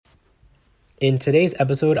In today's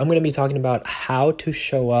episode, I'm going to be talking about how to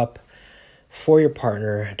show up for your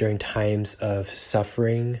partner during times of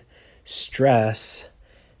suffering, stress,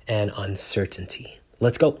 and uncertainty.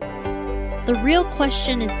 Let's go. The real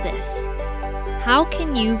question is this: how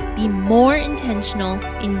can you be more intentional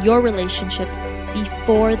in your relationship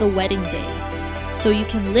before the wedding day so you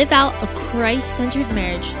can live out a Christ-centered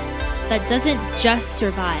marriage that doesn't just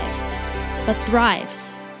survive, but thrives?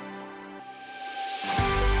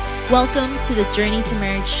 Welcome to the Journey to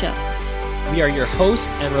Marriage show. We are your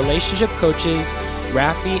hosts and relationship coaches,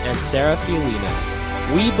 Rafi and Sarah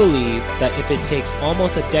Fiolina. We believe that if it takes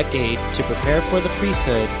almost a decade to prepare for the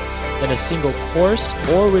priesthood, then a single course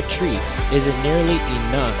or retreat isn't nearly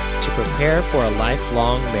enough to prepare for a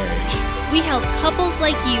lifelong marriage. We help couples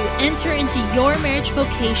like you enter into your marriage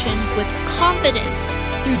vocation with confidence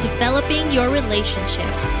through developing your relationship.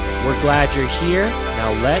 We're glad you're here.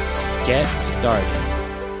 Now let's get started.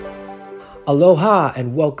 Aloha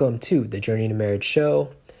and welcome to the Journey to Marriage show.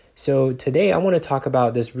 So today I want to talk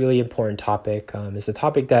about this really important topic. It's a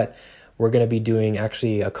topic that we're going to be doing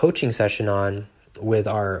actually a coaching session on with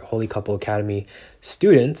our Holy Couple Academy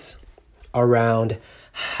students around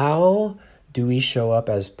how do we show up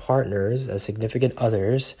as partners, as significant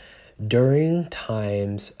others during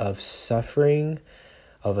times of suffering,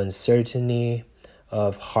 of uncertainty,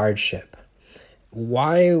 of hardship.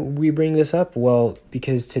 Why we bring this up? Well,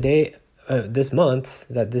 because today, this month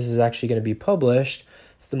that this is actually going to be published,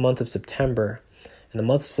 it's the month of September. And the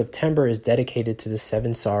month of September is dedicated to the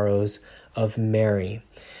 7 sorrows of Mary.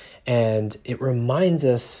 And it reminds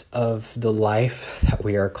us of the life that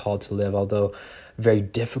we are called to live. Although very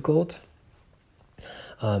difficult,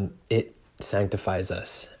 it sanctifies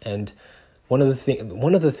us. And one of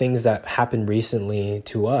the things that happened recently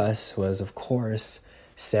to us was, of course,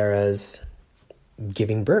 Sarah's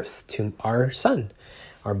giving birth to our son.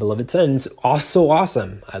 Our beloved son is also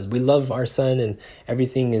awesome. We love our son and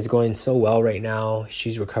everything is going so well right now.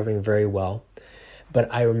 She's recovering very well. But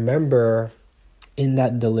I remember in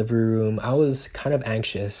that delivery room, I was kind of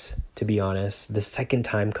anxious, to be honest, the second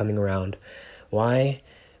time coming around. Why?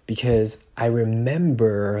 Because I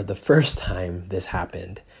remember the first time this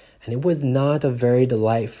happened, and it was not a very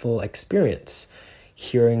delightful experience.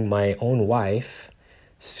 Hearing my own wife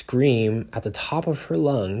scream at the top of her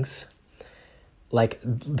lungs, like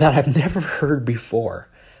that I've never heard before.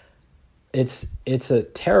 It's a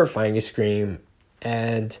terrifying scream,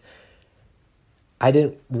 and I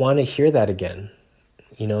didn't want to hear that again.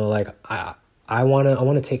 You know, like I want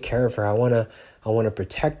to take care of her. I want to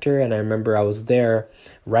protect her. And I remember I was there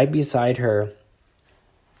right beside her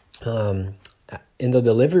in the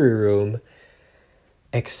delivery room,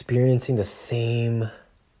 experiencing the same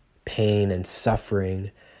pain and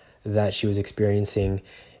suffering that she was experiencing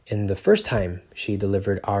in the first time she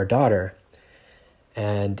delivered our daughter.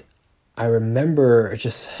 And I remember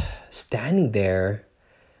just standing there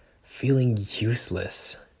feeling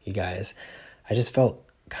useless, you guys. I just felt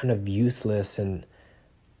kind of useless, and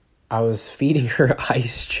I was feeding her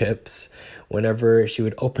ice chips whenever she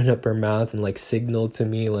would open up her mouth and like signal to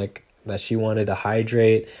me like that she wanted to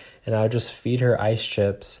hydrate, and I would just feed her ice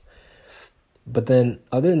chips. But then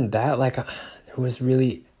other than that, like there was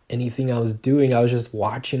really anything I was doing. I was just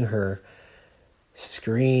watching her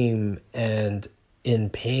scream and in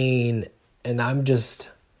pain, and I'm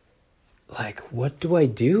just like, what do I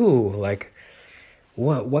do? Like,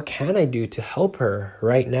 what can I do to help her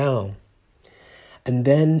right now? And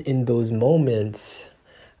then in those moments,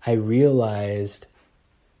 I realized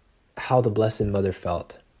how the Blessed Mother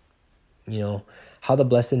felt. You know, how the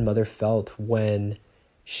Blessed Mother felt when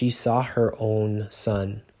she saw her own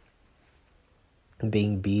son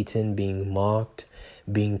being beaten, being mocked,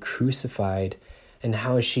 being crucified, and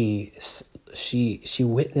how she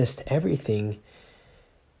witnessed everything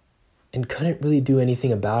and couldn't really do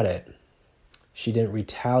anything about it. She didn't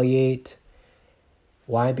retaliate.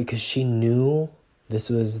 Why? Because she knew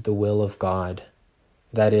this was the will of God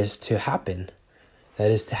that is to happen.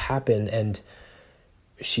 And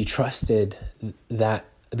she trusted that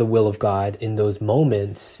the will of God in those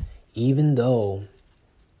moments, even though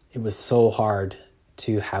it was so hard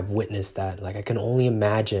to have witnessed that. Like, I can only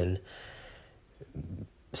imagine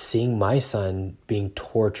seeing my son being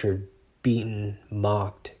tortured, beaten,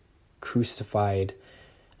 mocked, crucified.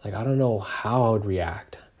 Like, I don't know how I would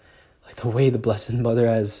react. Like, the way the Blessed Mother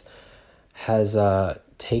has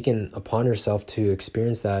taken upon herself to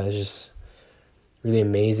experience that is just really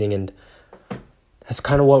amazing. And that's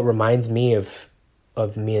kind of what reminds me of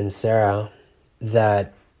me and Sarah,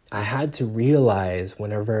 that I had to realize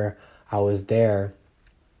whenever I was there,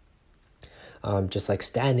 just like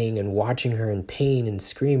standing and watching her in pain and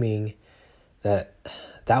screaming, that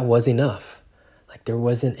was enough. Like there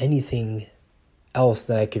wasn't anything else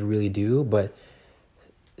that I could really do but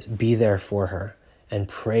be there for her and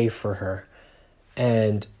pray for her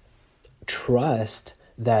and trust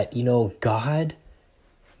that, God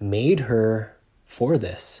made her for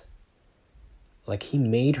this. Like he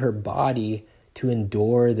made her body to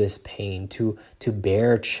endure this pain, to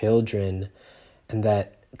bear children, and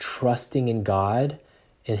that trusting in God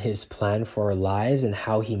and his plan for our lives and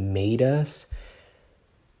how he made us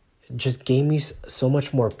just gave me so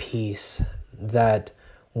much more peace, that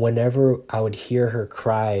whenever I would hear her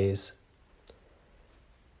cries,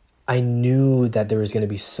 I knew that there was going to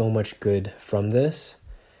be so much good from this.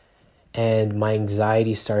 And my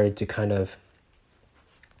anxiety started to kind of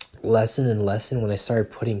lessen and lessen when I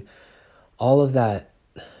started putting all of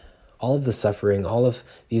the suffering, all of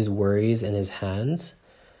these worries in his hands,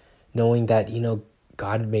 knowing that,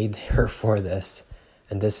 God made her for this,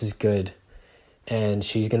 and this is good, and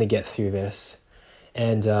she's going to get through this.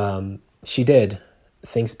 And she did,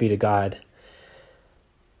 thanks be to God.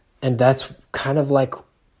 And that's kind of like,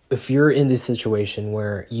 if you're in this situation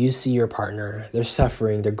where you see your partner, they're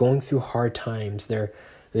suffering, they're going through hard times, they're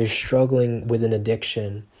struggling with an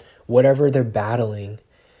addiction, whatever they're battling,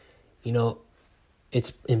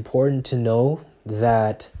 it's important to know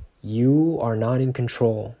that you are not in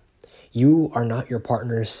control. You are not your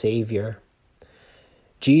partner's savior.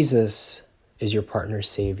 Jesus is your partner's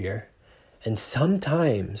savior. And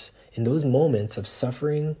sometimes in those moments of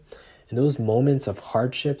suffering, in those moments of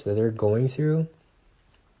hardships that they're going through,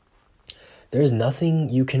 there's nothing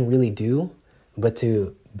you can really do but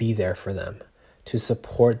to be there for them, to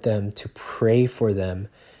support them, to pray for them,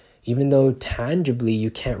 even though tangibly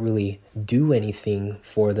you can't really do anything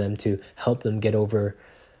for them to help them get over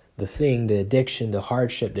the addiction, the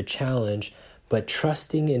hardship, the challenge, but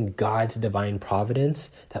trusting in God's divine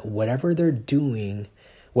providence that whatever they're doing,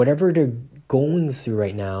 whatever they're going through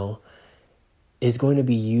right now is going to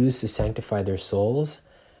be used to sanctify their souls,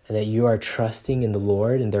 and that you are trusting in the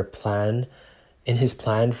Lord and their plan, in his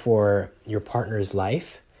plan for your partner's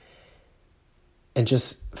life, and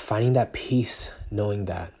just finding that peace, knowing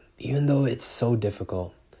that even though it's so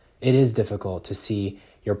difficult, it is difficult to see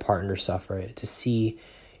your partner suffer, to see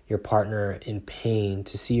your partner in pain,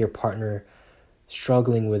 to see your partner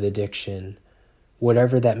struggling with addiction,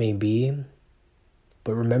 whatever that may be.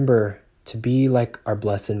 But remember to be like our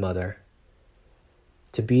Blessed Mother,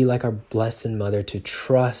 to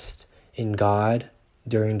trust in God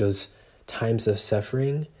during those times of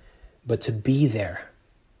suffering, but to be there,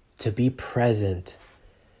 to be present,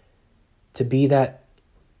 to be the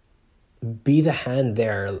hand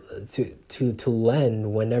there to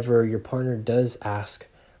lend whenever your partner does ask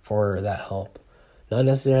for that help. Not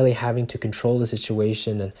necessarily having to control the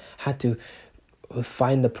situation and have to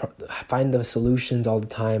find the solutions all the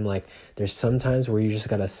time. Like there's some times where you just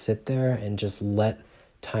gotta sit there and just let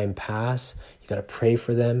time pass. You gotta pray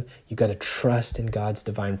for them. You gotta trust in God's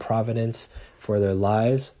divine providence for their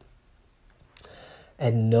lives,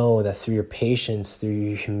 and know that through your patience, through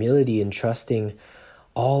your humility and trusting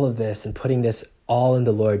all of this and putting this all in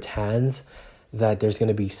the Lord's hands, that there's going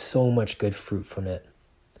to be so much good fruit from it.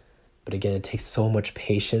 But again, it takes so much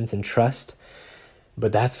patience and trust,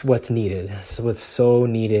 but that's what's needed. That's what's so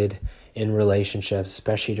needed in relationships,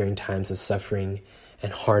 especially during times of suffering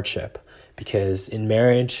and hardship. Because in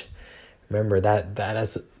marriage, remember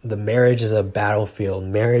the marriage is a battlefield.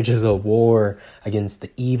 Marriage is a war against the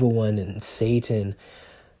evil one and Satan.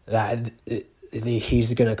 That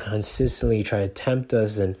he's going to consistently try to tempt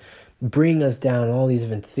us and bring us down, all these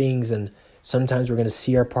different things. And sometimes we're going to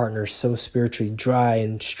see our partner so spiritually dry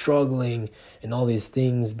and struggling and all these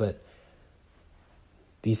things, but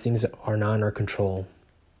these things are not in our control.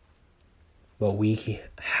 But we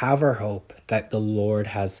have our hope that the Lord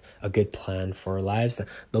has a good plan for our lives, that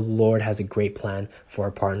the Lord has a great plan for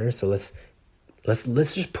our partners. So let's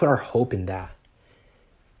just put our hope in that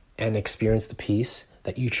and experience the peace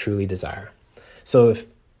that you truly desire. So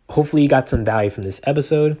hopefully you got some value from this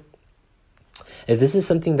episode. If this is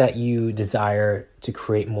something that you desire to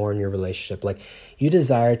create more in your relationship, like you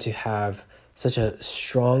desire to have such a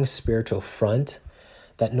strong spiritual front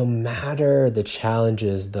that no matter the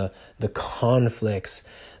challenges, the conflicts,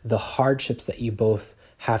 the hardships that you both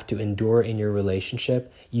have to endure in your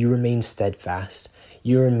relationship, you remain steadfast,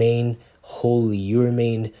 you remain holy, you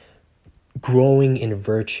remain growing in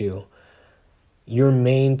virtue, you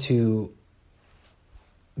remain to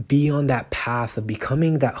be on that path of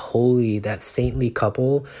becoming that holy, that saintly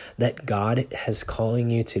couple that God has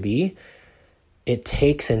calling you to be. It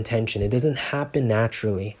takes intention. It doesn't happen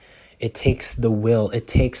naturally. It takes the will. It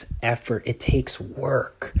takes effort. It takes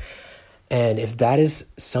work. And if that is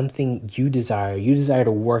something you desire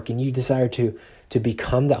to work and you desire to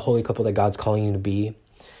become that holy couple that God's calling you to be,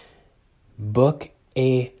 book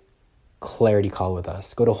a clarity call with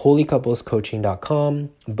us. Go to holycouplescoaching.com,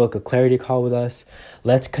 book a clarity call with us.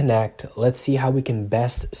 Let's connect. Let's see how we can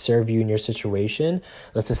best serve you in your situation.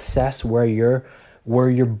 Let's assess where you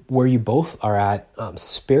both are at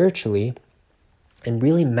spiritually, and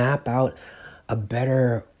really map out a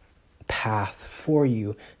better path for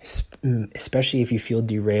you, especially if you feel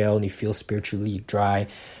derailed and you feel spiritually dry,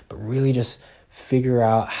 but really just figure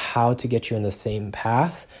out how to get you on the same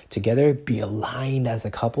path together, be aligned as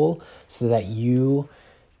a couple so that you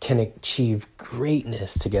can achieve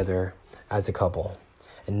greatness together as a couple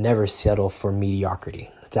and never settle for mediocrity.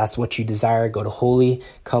 If that's what you desire, go to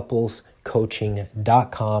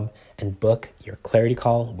holycouplescoaching.com and book your clarity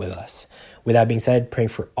call with us. With that being said, praying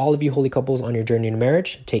for all of you holy couples on your journey to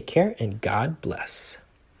marriage. Take care and God bless.